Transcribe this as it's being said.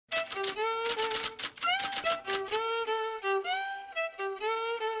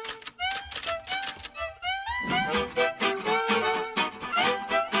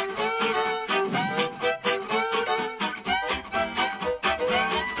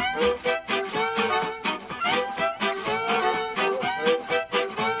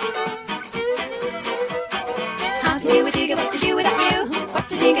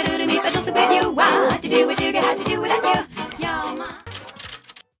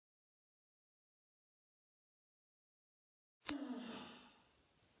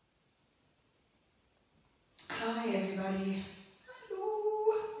Hi everybody.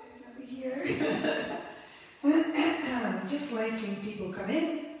 Hello, everybody here. Just letting people come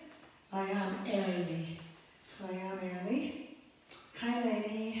in. I am early, so I am early. Hi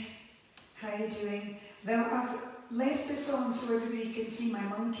Lenny, how you doing? Now I've left this on so everybody can see my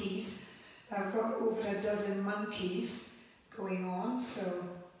monkeys. I've got over a dozen monkeys going on, so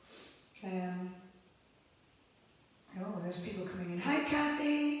oh, there's people coming in. Hi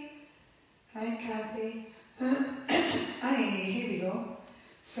Kathy. Hi Kathy. Hi, here we go.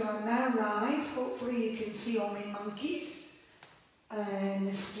 So I'm now live. Hopefully you can see all my monkeys and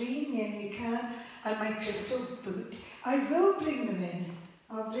the screen. Yeah, you can. And my crystal boot. I will bring them in.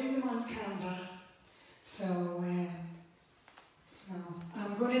 I'll bring them on camera. So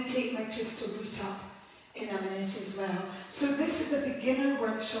I'm going to take my crystal boot up in a minute as well. So this is a beginner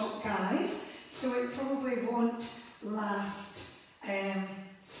workshop, guys. So it probably won't last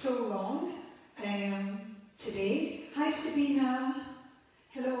so long. Today. Hi Sabina.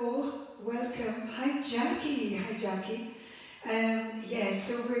 Hello. Welcome. Hi Jackie. Hi Jackie. Yes,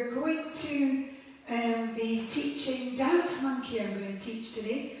 so we're going to be teaching Dance Monkey. I'm going to teach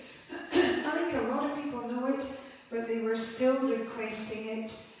today. I think a lot of people know it, but they were still requesting it.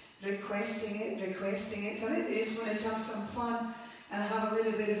 So I think they just wanted to have some fun and have a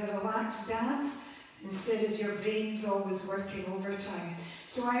little bit of a relaxed dance instead of your brains always working overtime.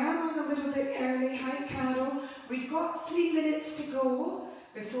 So I am on a little bit early. Hi Carol. We've got 3 minutes to go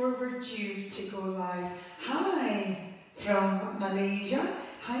before we're due to go live. Hi from Malaysia.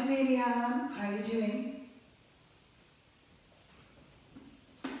 Hi Marianne. How are you doing?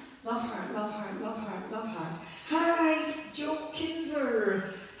 Love heart, love heart, love heart, love heart. Hi Joe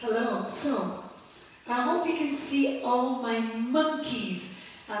Kinzer. Hello. So I hope you can see all my monkeys.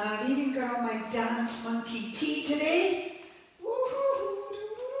 And I've even got on my dance monkey tee today.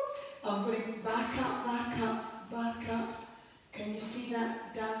 I'm going to back up, back up, back up. Can you see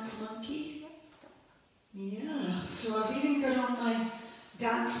that dance monkey? Yeah, so I've even got on my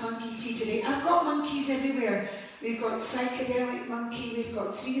dance monkey tee today. I've got monkeys everywhere. We've got psychedelic monkey, we've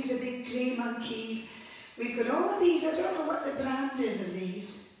got 3 of the big grey monkeys. We've got all of these. I don't know what the brand is of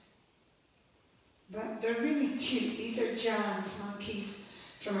these, but they're really cute. These are Jan's monkeys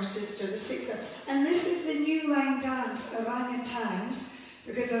from her sister, the 6th. And this is the new Linedance orangutans.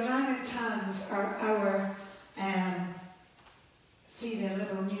 Because orangutans are our, see the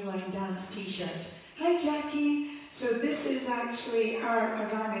little New Linedance t-shirt. Hi Jackie. So this is actually our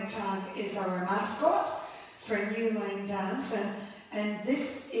orangutan is our mascot for New Linedance, and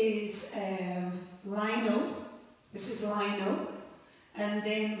this is Lionel. This is Lionel, and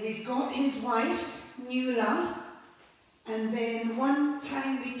then we've got his wife Nuala, and then one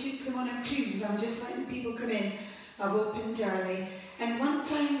time we took them on a cruise. I'm just letting people come in. I've opened early. And one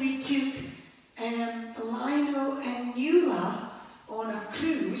time we took Lionel and Nuala on a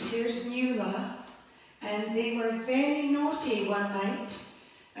cruise. Here's Nuala. And they were very naughty one night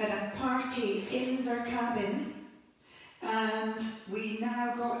at a party in their cabin. And we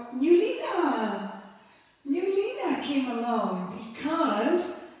now got Newlina. Newlina came along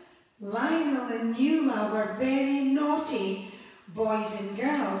because Lionel and Nuala were very naughty boys and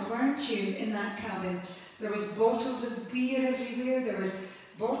girls, weren't you, in that cabin? There was bottles of beer everywhere, there was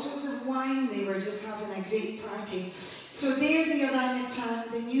bottles of wine, they were just having a great party. So they're the orangutan,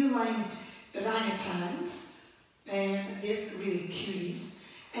 the New Line orangutans, they're really cuties.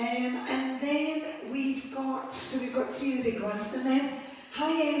 And then we've got 3 of the big ones, and then,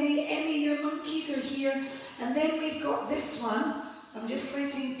 hi Emmy, your monkeys are here. And then we've got this one, I'm just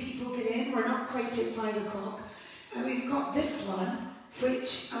letting people get in, we're not quite at 5 o'clock. And we've got this one,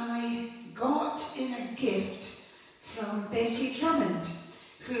 which I got in a gift from Betty Drummond,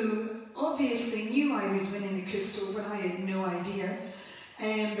 who obviously knew I was winning the crystal when I had no idea,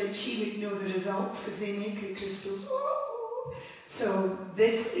 but she would know the results because they make the crystals. Ooh. So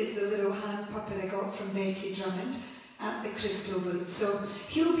this is the little hand puppet I got from Betty Drummond at the crystal booth. So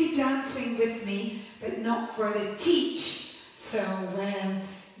he'll be dancing with me, but not for the teach. So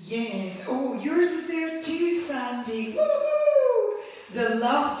yes, oh, yours is there too, Sandy. Woo! The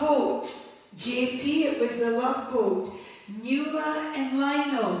Love Boat. JP, it was the Love Boat. Nuala and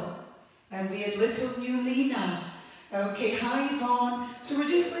Lionel. And we had little new Lena. Okay, hi Yvonne. So we're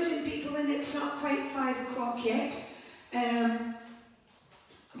just letting people in. It's not quite 5 o'clock yet.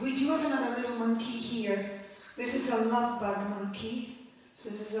 We do have another little monkey here. This is a love bug monkey. So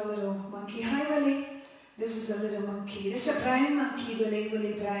this is a little monkey. Hi Willie. This is a little monkey. This is a brown monkey,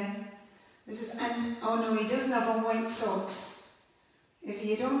 Willie Brown. This is, and oh no, he doesn't have on white socks. If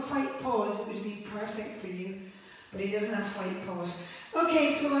he had on white paws, it would be perfect for you. But he doesn't have white paws.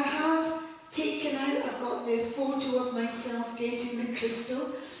 Okay, so I have taken out, I've got the photo of myself getting the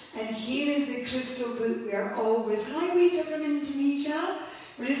crystal. And here is the crystal boot we are always. Hi Rita from Indonesia.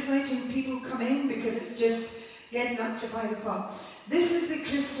 We're just letting people come in because it's just getting up to 5 o'clock. This is the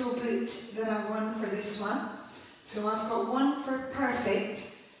crystal boot that I won for this one. So I've got one for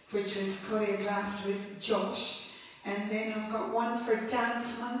Perfect, which was choreographed with Josh. And then I've got one for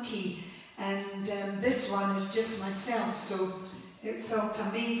Dance Monkey. And this one is just myself. So it felt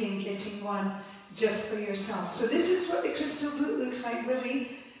amazing getting one just for yourself. So this is what the crystal boot looks like,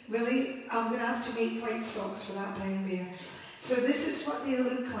 Willie. Willie, I'm going to have to make white socks for that brown bear. So this is what they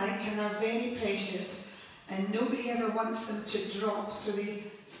look like, and they're very precious. And nobody ever wants them to drop, so they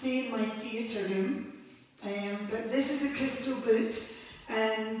stay in my theatre room. But this is a crystal boot,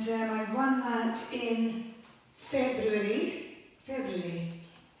 and I won that in February, January,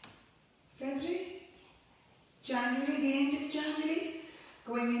 the end of January,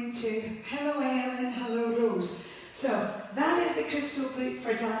 going into Hello Ellen, Hello Rose. So that is the crystal boot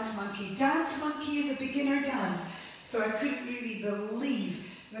for Dance Monkey. Dance Monkey is a beginner dance, so I couldn't really believe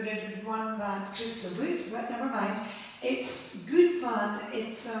that it had won that crystal boot, but never mind. It's good fun.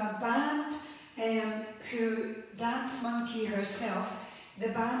 It's a band who, Dance Monkey herself, the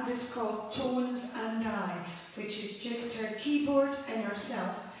band is called Tones and I, which is just her keyboard and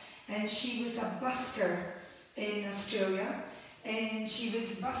herself. And she was a busker in Australia, and she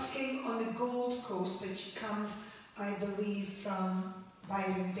was busking on the Gold Coast, which comes, I believe, from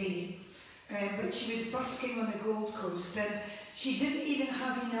Byron Bay. But she was busking on the Gold Coast, and she didn't even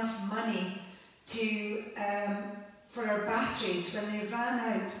have enough money to for her batteries when they ran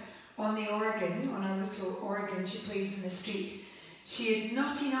out on the organ, on her little organ she plays in the street. She had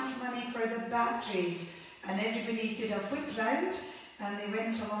not enough money for the batteries, and everybody did a whip round, and they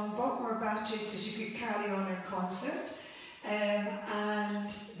went along, bought more batteries so she could carry on her concert. And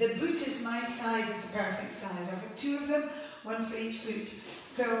the boot is my size, it's a perfect size. I've got 2 of them, 1 for each foot.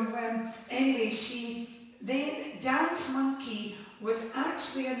 So anyway, then Dance Monkey was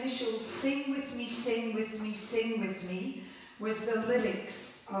actually initial Sing With Me, Sing With Me, Sing With Me, was the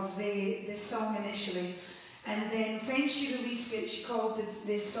lyrics of the song initially. And then when she released it, she called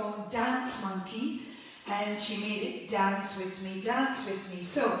the song Dance Monkey, and she made it Dance With Me, Dance With Me.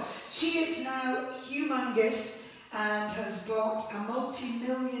 So she is now humongous and has bought a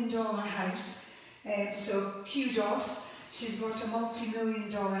multi-million-dollar house. So kudos, she's bought a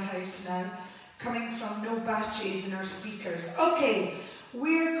multi-million-dollar house now, coming from no batteries in her speakers. Okay,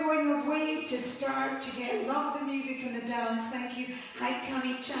 we're going away to start to get love the music and the dance. Thank you. Hi,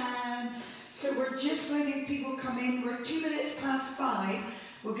 Kami-chan. So we're just letting people come in. We're 2 minutes past 5.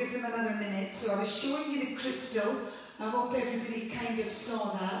 We'll give them another minute. So I was showing you the crystal. I hope everybody kind of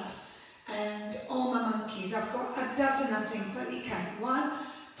saw that. And all my monkeys. I've got a dozen, I think. Let me count. 1,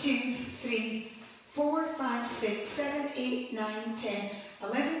 2, 3, 4, 5, 6, 7, 8, 9, 10,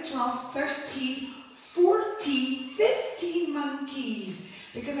 11, 12, 13, 14, 15 monkeys.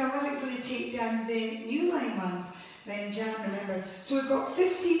 Because I wasn't going to take down the new line ones. Then Jan, remember. So we've got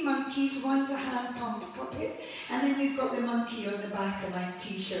 15 monkeys, one's a hand pump puppet, and then we've got the monkey on the back of my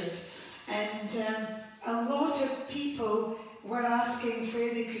t-shirt. And a lot of people were asking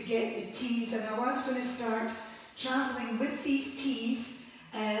where they could get the tees, and I was going to start travelling with these tees.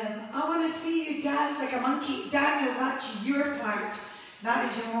 I want to see you dance like a monkey. Daniel, that's your part. That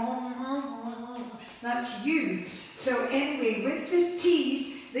is your, that's you. So anyway, with the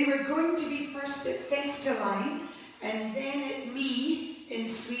tees, they were going to be first at Festiline, and then at Me in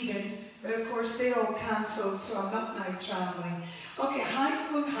Sweden, but of course they all cancelled, so I'm not now travelling. Okay, hi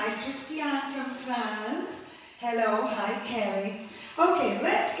Christiane from France. Hello, hi Kelly. Okay,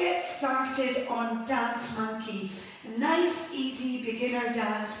 let's get started on Dance Monkey. A nice, easy beginner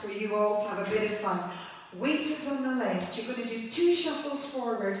dance for you all to have a bit of fun. Weight is on the left. You're going to do 2 shuffles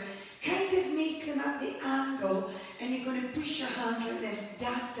forward, kind of make them at the angle, and you're going to push your hands like this.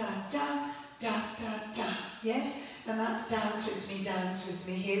 Da, da, da, da, da, da. Yes? And that's dance with me, dance with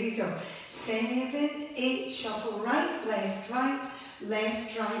me. Here we go. 7, 8, shuffle right, left,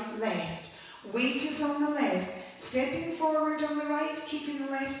 left, left. Weight is on the left. Stepping forward on the right, keeping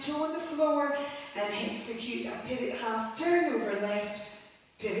the left toe on the floor, and execute a pivot half turn over left,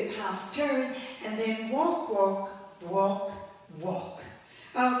 pivot, half turn, and then walk, walk, walk, walk.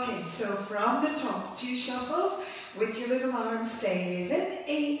 Okay, so from the top, 2 shuffles with your little arms, 7,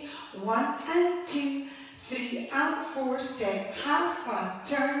 8, 1 and 2, 3 and 4, step, half a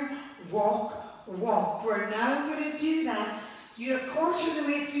turn, walk, walk. We're now going to do that. You're a quarter of the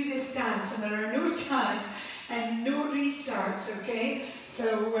way through this dance and there are no times and no restarts, okay?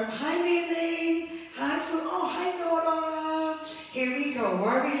 So hi Maylene, hi full, oh hi Nora. Here we go,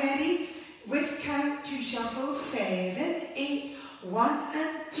 are we ready? With count, 2 shuffles, 7, 8, 1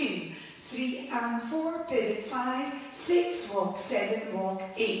 and 2, 3 and 4, pivot, 5, 6, walk, 7, walk,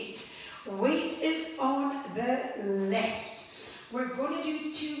 8. Weight is on the left. We're going to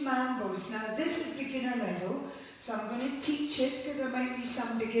do 2 mambos. Now this is beginner level, so I'm going to teach it because there might be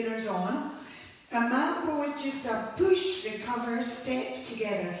some beginners on. A mambo is just a push, recover, step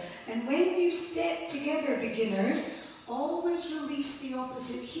together. And when you step together, beginners, always release the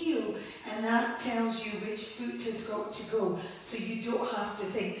opposite heel, and that tells you which foot has got to go, so you don't have to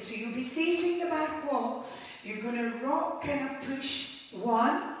think. So you'll be facing the back wall, you're going to rock, kind of push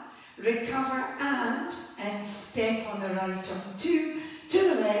 1, recover and step on the right on 2, to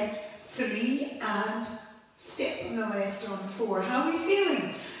the left, 3 and step on the left on 4. How are we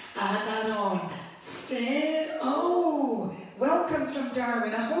feeling? Add that on. Oh, welcome from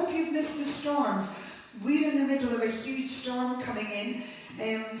Darwin. I hope you've missed the storms. We're in the middle of a huge storm coming in.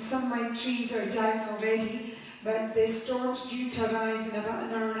 Some of my trees are down already, but the storm's due to arrive in about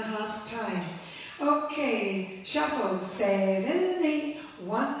an hour and a half's time. Okay, shuffle, 7, 8,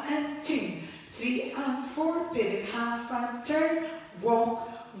 1 and 2, 3 and 4, pivot, half and turn, walk,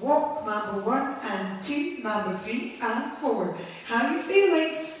 walk, mambo 1 and 2, mambo 3 and 4. How are you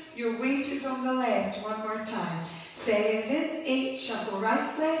feeling? Your weight is on the left. One more time. 7, 8, shuffle,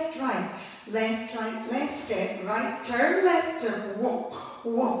 right, left, right, step, right, turn, walk,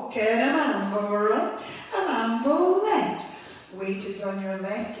 walk, and a mambo right, a mambo left. Weight is on your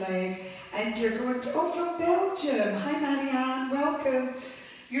left leg, and you're going to, oh, from Belgium. Hi, Marianne, welcome.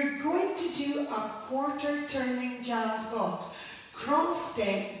 You're going to do a quarter turning jazz box. Cross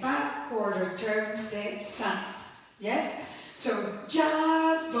step, back quarter, turn, step, side. Yes? So,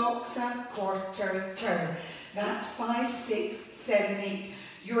 jazz box, a quarter turn. That's 5, 6, 7, 8.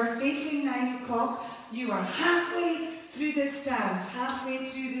 You are facing 9 o'clock. You are halfway through this dance.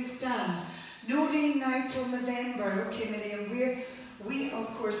 No rain now till November. Okay, Miriam, we of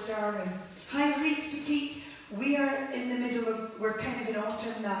course, Darwin. Hi, Rick Petite. We are in the middle of, we're kind of in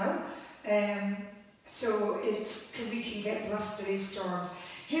autumn now. So we can get blustery storms.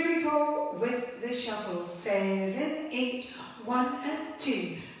 Here we go with the shuffles. 7, 8, 1 and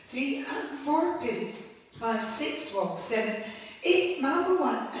 2, 3 and 4, pivot, 5, 6, walk, 7, 8, mambo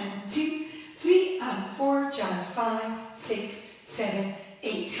 1 and 2, 3 and 4, jazz, 5, 6, 7,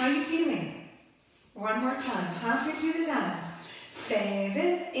 8. How are you feeling? One more time, halfway through the dance.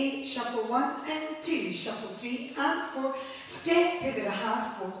 7, 8, shuffle 1 and 2, shuffle 3 and 4, step, pivot, a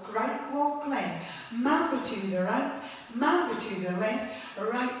half, walk right, walk left, mambo to the right, mambo to the left,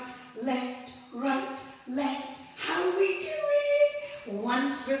 right, left. How are we doing?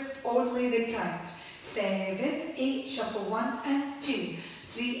 One swift, only the count. 7, 8, shuffle 1 and 2,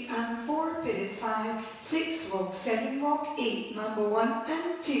 3 and 4, pivot 5, 6, walk 7, walk 8, mambo 1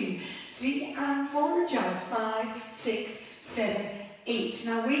 and 2, 3 and 4, jazz 5, 6, 7, 8.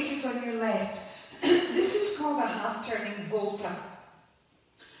 Now weight is on your left. This is called a half-turning volta.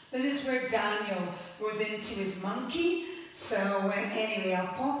 This is where Daniel goes into his monkey. So anyway,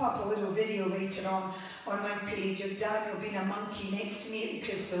 I'll pop up a little video later on my page of Daniel being a monkey next to me at the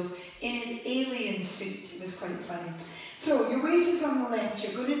crystals in his alien suit. It was quite funny. So your weight is on the left.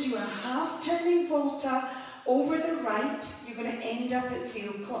 You're going to do a half-turning volta over the right. You're going to end up at 3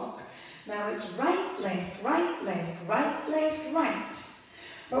 o'clock. Now it's right, left, right, left, right, left, right.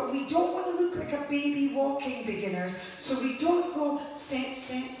 But we don't want to look like a baby walking, beginners. So we don't go step,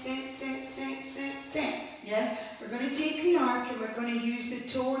 step, step, step, step, step, step. Yes? We're going to take the arc and we're going to use the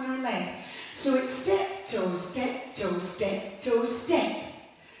toe on our left. So it's step, toe, step, toe, step, toe, step.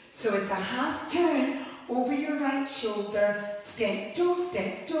 So it's a half turn over your right shoulder. Step, toe,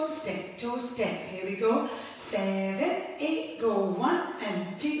 step, toe, step, toe, step. Here we go. 7, 8, go 1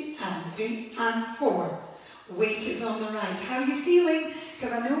 and 2 and 3 and 4. Weight is on the right. How are you feeling?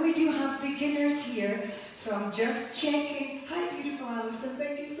 Because I know we do have beginners here, so I'm just checking. Hi, beautiful Alison,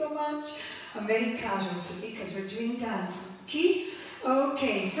 thank you so much. I'm very casual today because we're doing dance.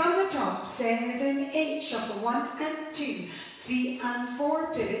 Okay, from the top, 7, 8, shuffle 1 and 2, 3 and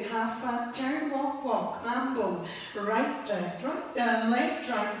 4, pivot, half and turn, walk, walk, mambo, right, left, right, left,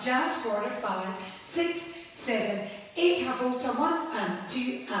 right, jazz, quarter, 5, 6, 7, 8, volta 1 and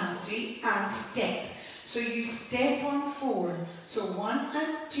 2 and 3 and step. So you step on 4. So 1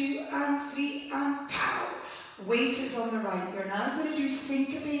 and 2 and 3 and pow. Weight is on the right. You're now going to do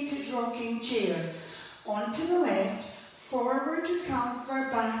syncopated rocking chair. Onto the left, forward recover,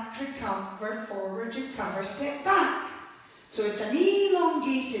 back recover, forward recover, step back. So it's an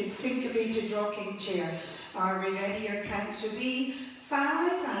elongated syncopated rocking chair. Are we ready? Your counts will be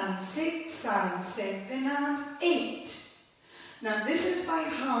 5 and 6 and 7 and 8. Now this is by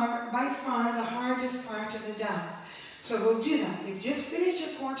far the hardest part of the dance. So we'll do that. We've just finished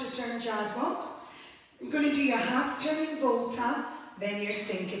your quarter turn jazz waltz. We're going to do your half turn in volta, then your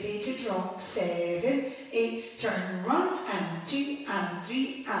syncopated rock, 7, 8, turn 1 and 2 and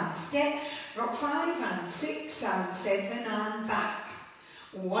 3 and step, rock 5 and 6 and 7 and back.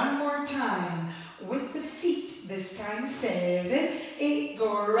 One more time with the feet, this time 7, 8,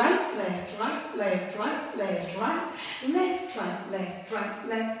 go right, left, right, left, right, left, right, left, right, left, right,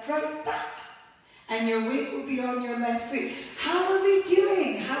 left, right, back. And your weight will be on your left foot. How are we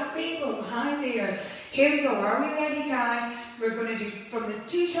doing? How able? Hi there. Here we go. Are we ready, guys? We're going to do from the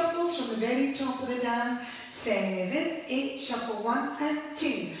 2 shuffles from the very top of the dance. 7, 8, shuffle 1 and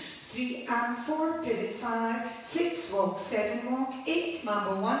 2. 3 and 4, pivot 5, 6, walk, 7, walk, 8,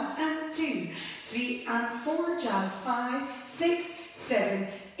 mambo 1 and 2. 3 and 4, jazz 5, 6, 7,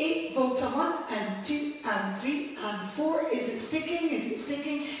 8, volta 1 and 2 and 3 and 4. Is it sticking? Is it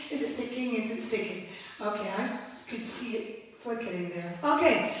sticking? Is it sticking? Is it sticking? Okay, I could see it flickering there.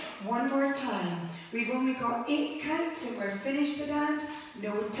 Okay, one more time. We've only got 8 counts and we're finished the dance.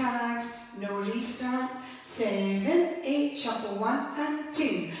 No tags, no restart. 7, 8, shuffle 1 and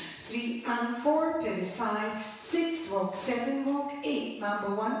 2. 3 and 4, pivot 5, 6, walk, 7, walk, 8,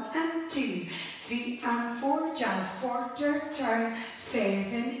 mambo 1 and 2. 3 and 4, jazz quarter turn,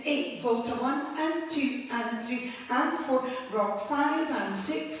 7, 8, volta 1 and 2 and 3 and 4, rock 5 and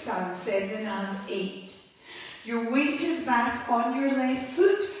 6 and 7 and 8. Your weight is back on your left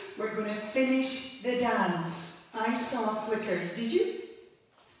foot. We're going to finish the dance. I saw flickers, did you?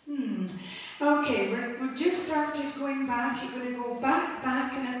 Okay, we've just started going back. You're going to go back,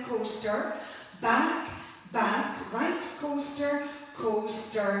 back in a coaster, back, back, right coaster,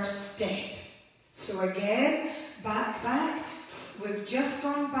 coaster, step. So again, back, back. We've just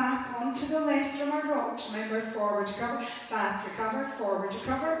gone back onto the left from our rocks. Remember, forward, recover, forward,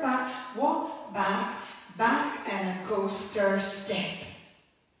 recover, back, walk, back, back, and a coaster, step.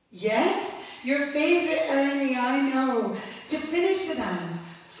 Yes? Your favourite, Ernie, I know. To finish the dance,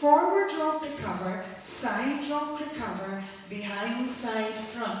 forward rock recover, side rock recover, behind side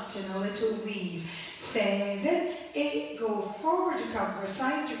front in a little weave. 7, 8, go forward recover,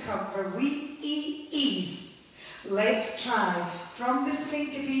 side recover, weave. Let's try. From the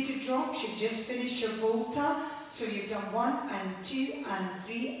syncopated rocks, you've just finished your volta. So you've done 1 and 2 and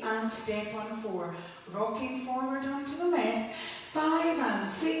 3 and step on 4. Rocking forward onto the left. 5 and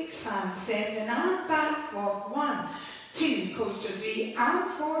 6 and 7 and back. Walk 1, 2, coaster 3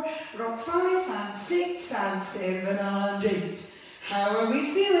 and 4. Rock 5 and 6 and 7 and 8. How are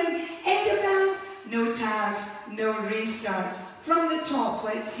we feeling? End of dance. No tags, no restarts. From the top,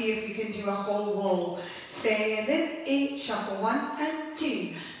 let's see if we can do a whole wall. 7, 8, shuffle 1 and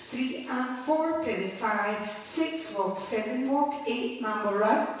 2. 3 and 4, pivot 5, 6, walk 7, walk 8, mambo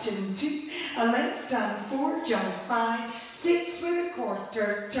right and 2. A left and 4, jazz 5, 6 with a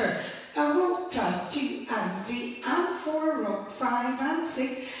quarter turn. A volta 2 and 3 and 4, rock 5 and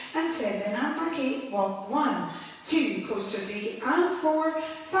 6 and 7 and back 8, walk 1, 2, coaster 3 and 4,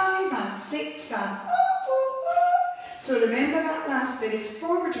 5 and 6 and So remember that last bit is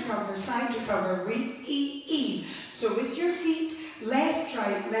forward recover, side recover, weave. So with your feet, left,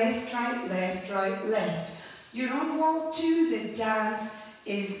 right, left, right, left, right, left. You're on wall 2, the dance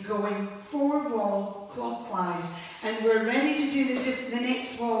is going 4 wall clockwise. And we're ready to do the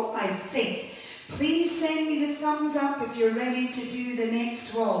next wall, I think. Please send me the thumbs up if you're ready to do the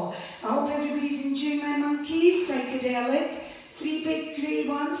next wall. I hope everybody's enjoying my monkeys, psychedelic. 3 big grey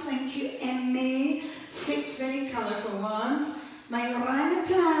ones, thank you, Emma. 6 very colourful ones. My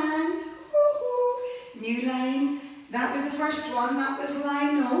orangutan, new line. That was the first one, that was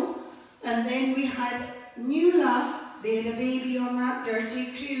Lino. And then we had Nula. They had a baby on that dirty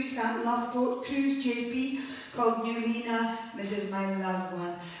cruise, that love boat cruise, JP, called Nulina. This is my loved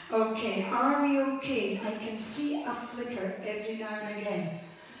one. Okay, are we okay? I can see a flicker every now and again.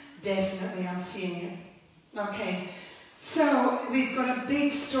 Definitely, I'm seeing it. Okay, so we've got a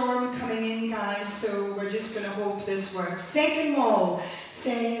big storm coming in, guys, so we're just going to hope this works. Second wall,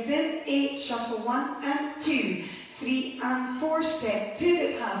 7, 8, shuffle 1 and 2. 3 and 4 step,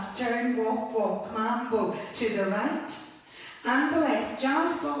 pivot half turn, walk, walk, mambo to the right. And the left,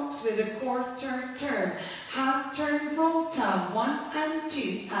 jazz box with a quarter turn. Half turn volta, 1 and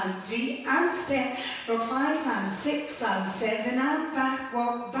 2 and 3 and step. Rock 5 and 6 and 7 and back,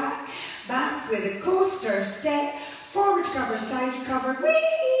 walk back. Back with a coaster step. Forward recover, side recover.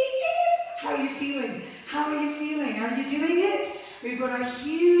 How are you feeling? How are you feeling? Are you doing it? We've got a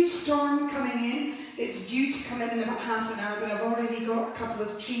huge storm coming in. It's due to come in about half an hour, but I've already got a couple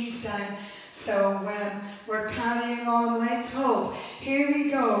of trees down. So we're carrying on, let's hope. Here we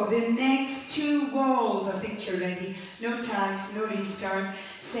go, the next 2 walls. I think you're ready. No tags, no restart.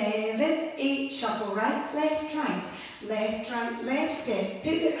 7, 8, shuffle right, left, right. Left, right, left step,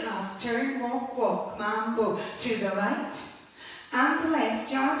 pivot half, turn, walk, walk, mambo to the right. And the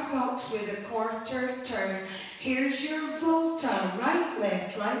left, jazz box with a quarter turn. Here's your volta, right,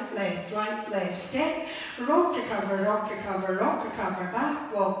 left, right, left, right, left step. Rock, recover, rock, recover, rock, recover,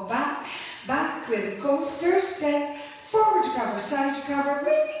 back, walk, back. Back with a coaster step. Forward recover, side recover.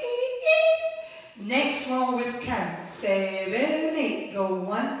 Next wall with count. 7, 8, go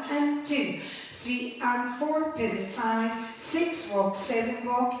 1 and 2. 3 and 4, pivot 5, 6, walk, 7,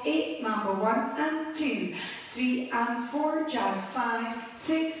 walk, 8, mambo 1 and 2, 3 and 4, jazz 5,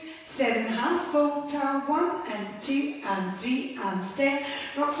 6, 7, half volta, 1 and 2 and 3 and step,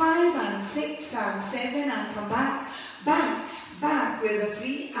 rock 5 and 6 and 7 and come back, back, back with a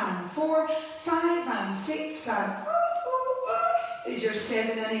 3 and 4, 5 and 6 and is your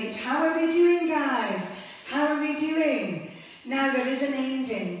 7 and 8. How are we doing, guys? How are we doing? Now there is an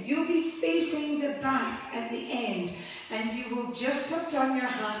ending. You'll be facing the back at the end and you will just have done your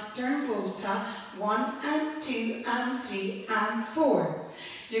half turn volta 1 and 2 and 3 and 4.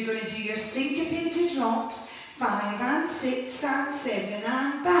 You're going to do your syncopated rocks 5 and 6 and 7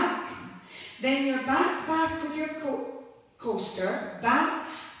 and back. Then you're back with your coaster,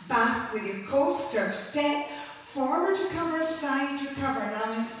 back with your coaster step, forward recover, side recover.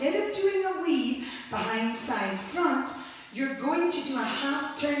 Now instead of doing a weave behind, side, front, you're going to do a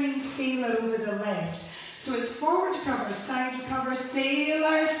half turning sailor over the left. So it's forward recover, side recover,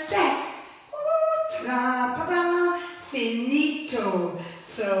 sailor step. Tra-pa-pa, finito.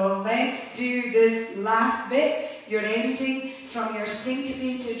 So let's do this last bit. You're ending from your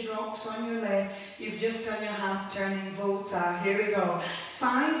syncopated rocks on your left. You've just done your half turning volta. Here we go.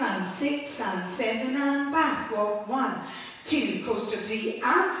 5 and 6 and 7 and back. Walk 1, 2, coaster 3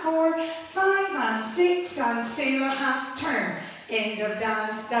 and 4, 5 and 6 and sailor half turn. End of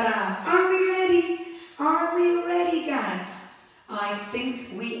dance. Ta-da. Are we ready? Are we ready, guys? I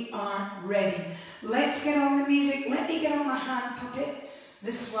think we are ready. Let's get on the music. Let me get on my hand puppet.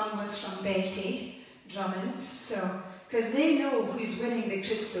 This one was from Betty Drummond. So, because they know who's winning the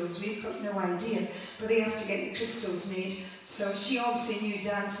crystals. We've got no idea, but they have to get the crystals made. So she obviously knew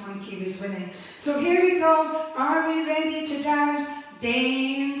Dance Monkey was winning. So here we go. Are we ready to dance?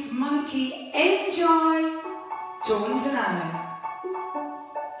 Dance Monkey, enjoy. Tones and I.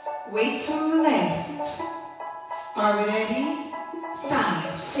 Weights on the left. Are we ready?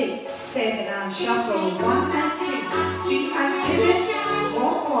 5, 6, 7 and shuffle. 1 and 2, 3 and pivot.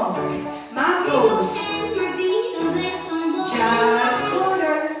 Walk, walk. Mambos. Jazz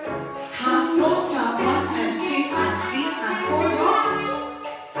quarter. Half volta. 1 and 2 and 3 and 4. Walk.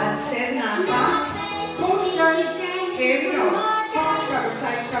 And 7 and back. Coaster. Here we go. Forward cover,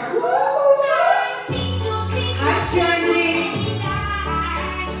 side cover. Woo! High turning.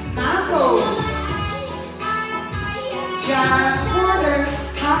 Mambos. Jazz quarter,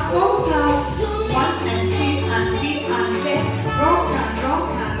 half volta, 1 and 2 and 3 and step, rock and rock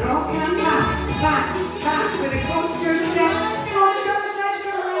and rock and back, back, back with a coaster step, forward cover, side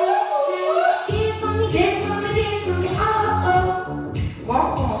cover, dance for me, dance for me, oh oh, walk,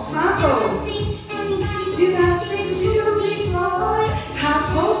 walk, mambo, do that thing you do before, half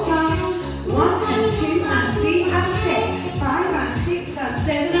volta, 1 and 2 and 3 and step, 5 and 6 and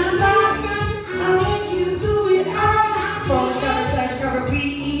 7 and back, I'll make you do it all. Forward cover,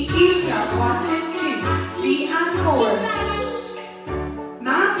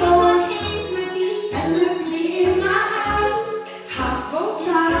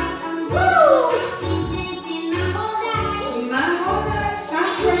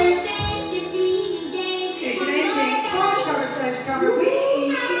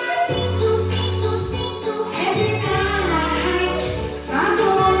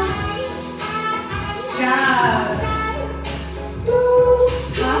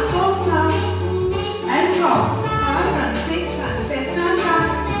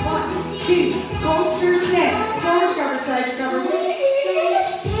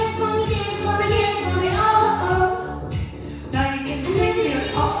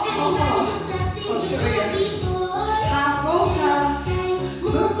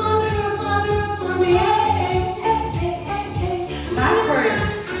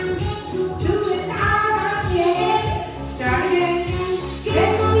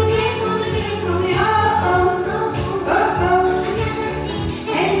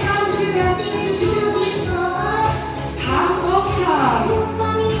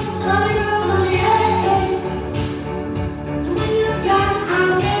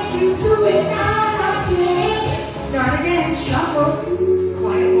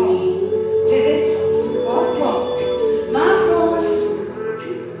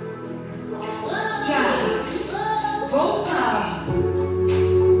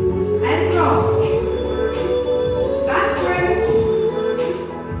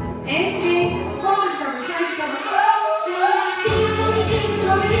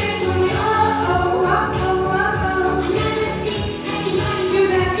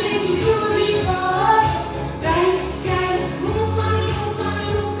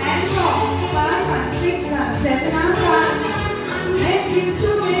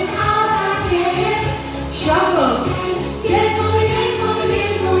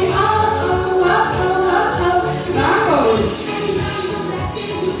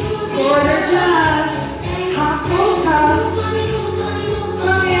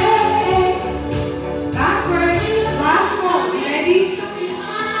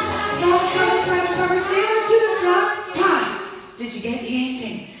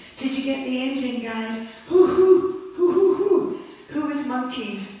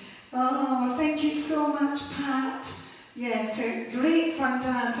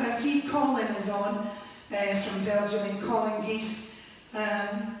 dance. I see Colin is on from Belgium, and Colin Geese.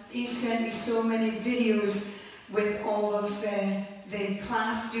 He sent me so many videos with all of the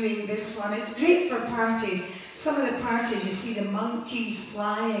class doing this one. It's great for parties. Some of the parties, you see the monkeys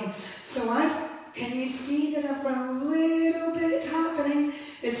flying. So can you see that I've got a little bit happening?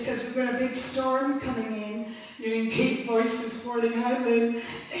 It's because we've got a big storm coming in. You're in great voice this morning, hi Lynn.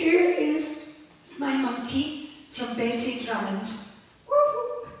 Here is my monkey from Betty Drummond.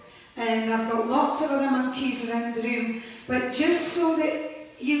 Woo-hoo. And I've got lots of other monkeys around the room. But just so that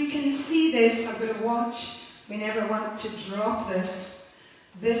you can see this, I've got to watch. We never want to drop this.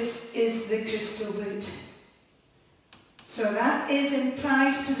 This is the crystal boot. So that is in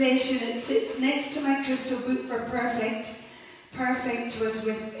prized possession. It sits next to my crystal boot for Perfect. Perfect was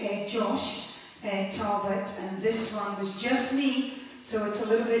with Josh Talbot, and this one was just me, so it's a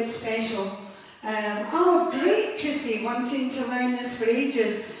little bit special. Oh, great, Chrissy, wanting to learn this for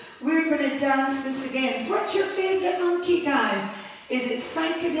ages. We're going to dance this again. What's your favourite monkey, guys? Is it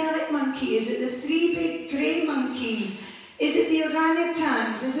psychedelic monkey? Is it the three big grey monkeys? Is it the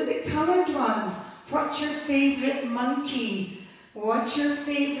orangutans? Is it the coloured ones? What's your favourite monkey? What's your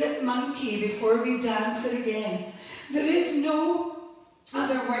favourite monkey before we dance it again? There is no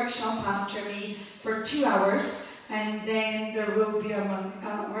other workshop after me for 2 hours, and then there will be a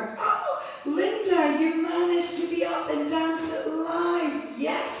work. Oh, Linda, you managed to be up and dance it live.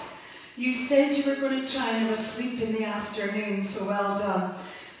 Yes, you said you were going to try and have a sleep in the afternoon, so well done.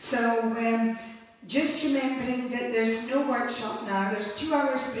 So just remembering that there's no workshop now. There's 2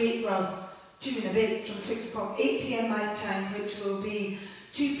 hours break, well, 2 and a bit from 6 o'clock, 8 p.m. my time, which will be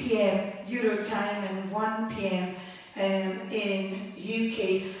 2 p.m. Euro time and 1 p.m. In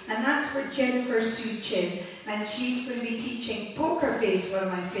UK, and that's for Jennifer Suchin, and she's going to be teaching Poker Face, one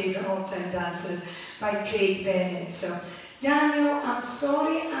of my favourite all-time dances, by Craig Bennett. So, Daniel, I'm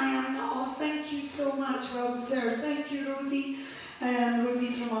sorry I am not. Oh, thank you so much, well deserved. Thank you, Rosie.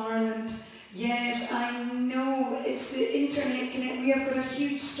 Rosie from Ireland. Yes, I know it's the internet connect. We have got a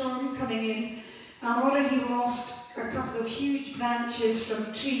huge storm coming in. I've already lost a couple of huge branches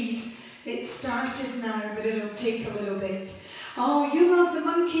from trees. It started now, but it'll take a little bit. Oh, you love the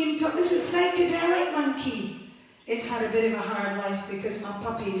monkey on top. This is psychedelic monkey. It's had a bit of a hard life because my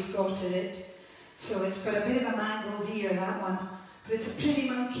puppy's got it. So it's got a bit of a mangled ear, that one. But it's a pretty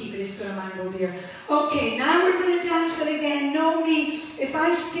monkey, but it's got a mangled ear. Okay, now we're going to dance it again. Know me. If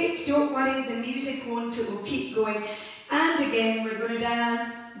I skip, don't worry, the music won't. It will keep going. And again, we're going to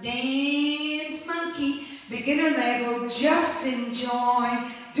dance. Dance monkey. Beginner level. Just enjoy.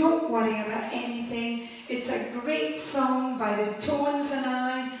 Don't worry about anything. It's a great song by the Tones and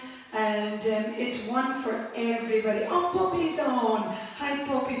I, and it's one for everybody. Oh, Poppy's on. Hi,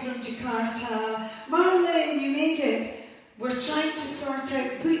 Poppy from Jakarta. Marlon, you made it. We're trying to sort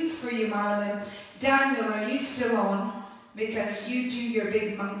out boots for you, Marlon. Daniel, are you still on? Because you do your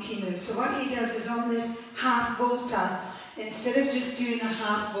big monkey move. So what he does is on this half volta, instead of just doing a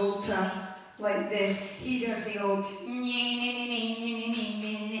half volta like this, he does the old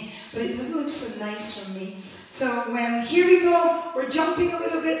but it doesn't look so nice from me. So here we go. We're jumping a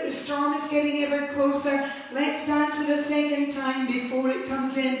little bit. The storm is getting ever closer. Let's dance it a second time before it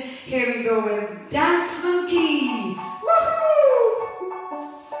comes in. Here we go with Dance Monkey. Woohoo!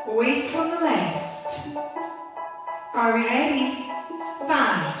 Weights on the left. Are we ready?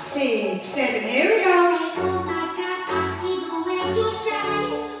 5, 6, 7. Here we go. Oh my God, I see the way you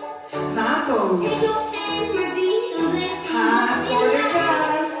shine. Mambos. Half quarter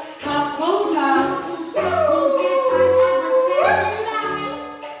jazz. Half full time.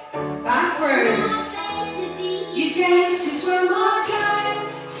 Backwards. You dance just one more time.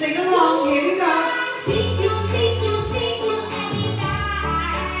 Sing along, here we go. See you every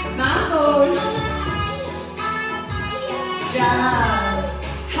night. Mambos. Jazz.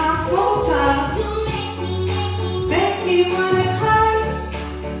 Half full time. You Make me wanna cry.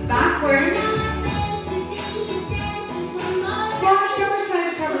 Backwards. Front cover,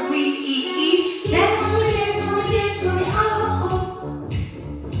 side cover, we eat. Dance for me, dance for me, dance for me, oh.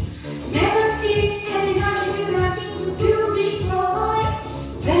 Never seen anybody do that to do before.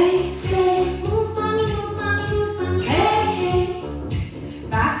 They say, move for me, move for me, move for me. hey, hey.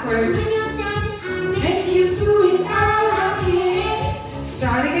 Backwards. When you're done, I Make you do it all up here.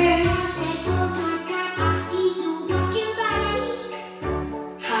 Start again. said, oh my God, I see you walking by.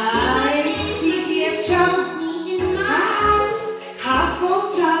 High, CCF jump. Me in my Eyes, half full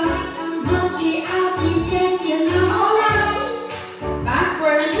time. Monkey, I'll be dancing the whole life.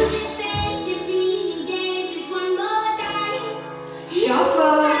 Backwards. just beg to see me dance just one more time.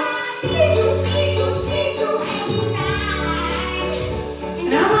 Shuffles. See you every night.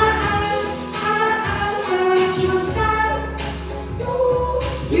 And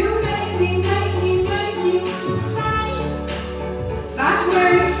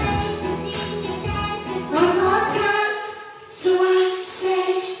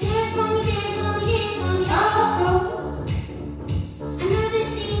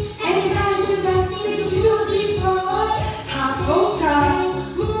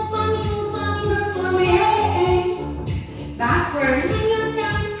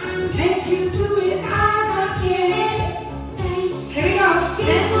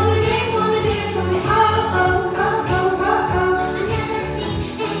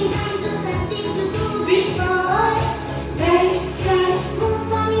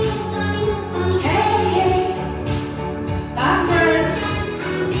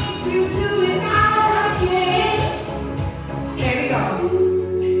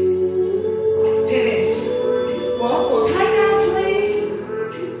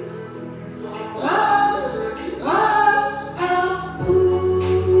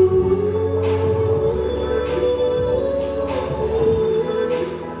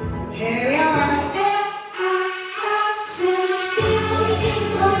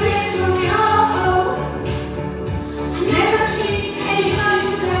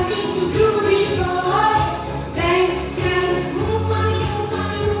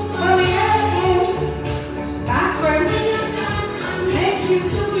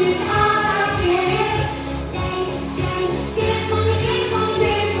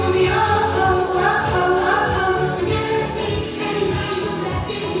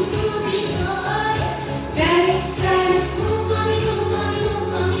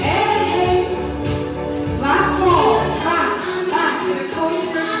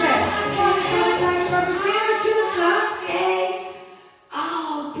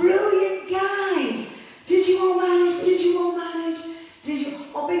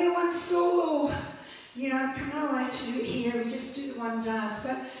Oh, bigger one solo. Yeah, I'm not allowed to do it here. We just do the one dance.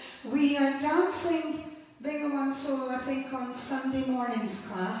 But we are dancing bigger one solo, I think, on Sunday morning's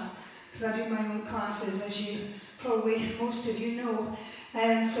class, because I do my own classes, as you probably, most of you know.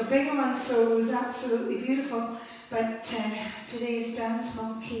 So bigger one solo is absolutely beautiful. But today's Dance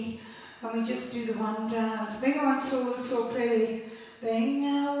Monkey, and we just do the one dance. Bigger one solo is so pretty.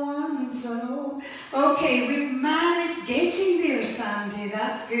 Bigger one solo. Okay, we've managed getting there, Sandy.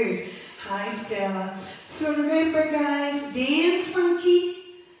 That's good. Hi, Stella. So remember, guys, Dance Monkey.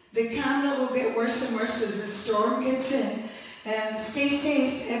 The camera will get worse and worse as the storm gets in. Stay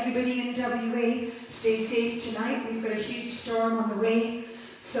safe, everybody in WA. Stay safe tonight. We've got a huge storm on the way.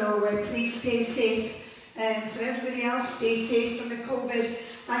 So please stay safe. And for everybody else, stay safe from the COVID.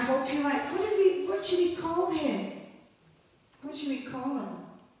 I hope you like, what should we call him? What should we call him?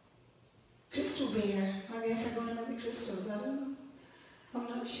 Crystal Bear. I guess I'm going to make the crystals, I don't know. I'm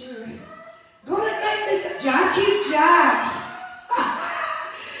not sure. Got it right, Mr. Jackie Jacks. I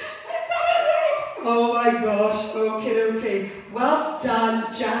got it right. Oh my gosh, okay. Well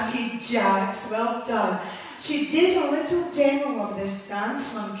done, Jackie Jacks, well done. She did a little demo of this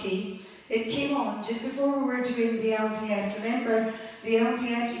Dance Monkey. It came on just before we were doing the LDF. Remember, the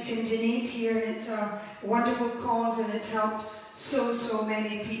LDF, you can donate here, and it's a wonderful cause, and it's helped so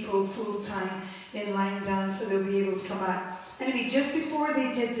many people full-time in Linedance, so they'll be able to come back. Anyway, just before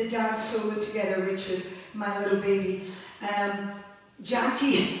they did the dance solo together, which was my little baby,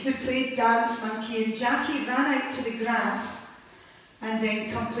 Jackie, they played Dance Monkey, and Jackie ran out to the grass and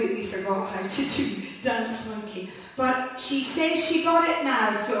then completely forgot how to do Dance Monkey. But she says she got it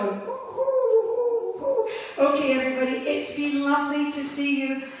now, so okay, everybody, it's been lovely to see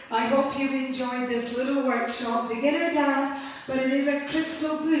you. I hope you've enjoyed this little workshop, beginner dance, but it is a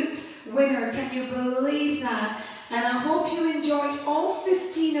crystal boot winner. Can you believe that? And I hope you enjoyed all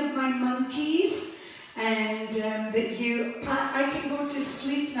 15 of my monkeys, and that you, Pat, I can go to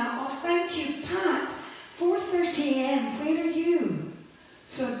sleep now. Oh, thank you, Pat. 4:30 a.m. Where are you?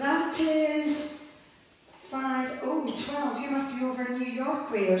 So that is 12. You must be over New York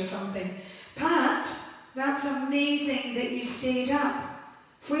way or something. Pat, that's amazing that you stayed up.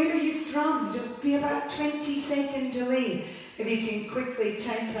 Where are you from? There'll be about 20-second delay if you can quickly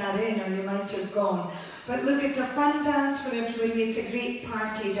type that in, or you might have gone. But look, it's a fun dance for everybody. It's a great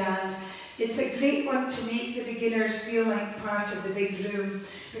party dance. It's a great one to make the beginners feel like part of the big room,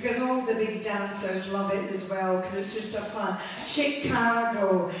 because all the big dancers love it as well, because it's just a fun.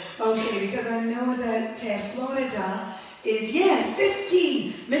 Chicago. Okay, because I know that Florida is,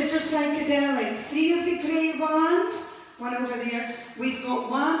 15. Mr. Psychedelic, 3 of the grey ones. One over there. We've got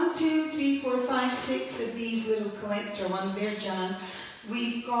 1, 2, 3, 4, 5, 6 of these little collector ones. They're jazz.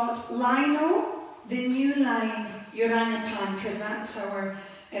 We've got Lionel, the new line orangutan, because that's our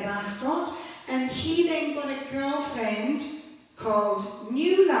mascot. And he then got a girlfriend called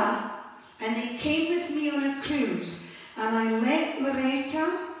Nula, and they came with me on a cruise. And I let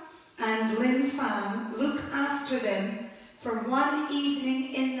Loretta and Lynn Fan look after them for one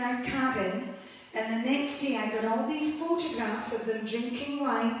evening in their cabin. And the next day I got all these photographs of them drinking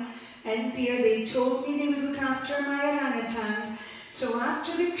wine and beer. They told me they would look after my orangutans. So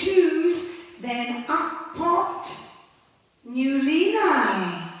after the cruise, then up popped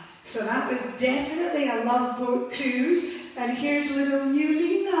Newlina. So that was definitely a love boat cruise. And here's little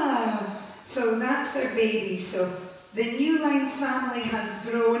Newlina. So that's their baby. So the New Line family has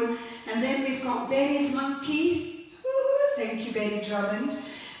grown. And then we've got Betty's monkey. Ooh, thank you, Betty Drummond.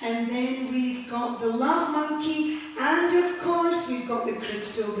 And then we've got the Love Monkey, and of course we've got the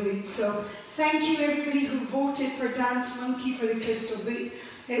Crystal Boot. So thank you everybody who voted for Dance Monkey for the Crystal Boot.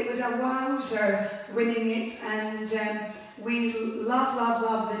 It was a wowzer winning it, and we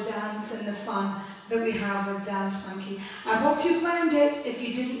love the dance and the fun that we have with Dance Monkey. I hope you've learned it. If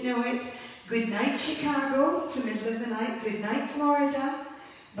you didn't know it, good night Chicago, it's the middle of the night. Good night Florida,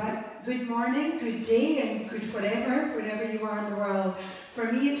 but good morning, good day, and good wherever you are in the world. For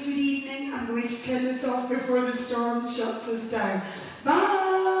me, it's good evening. I'm going to turn this off before the storm shuts us down.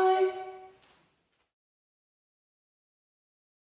 Bye!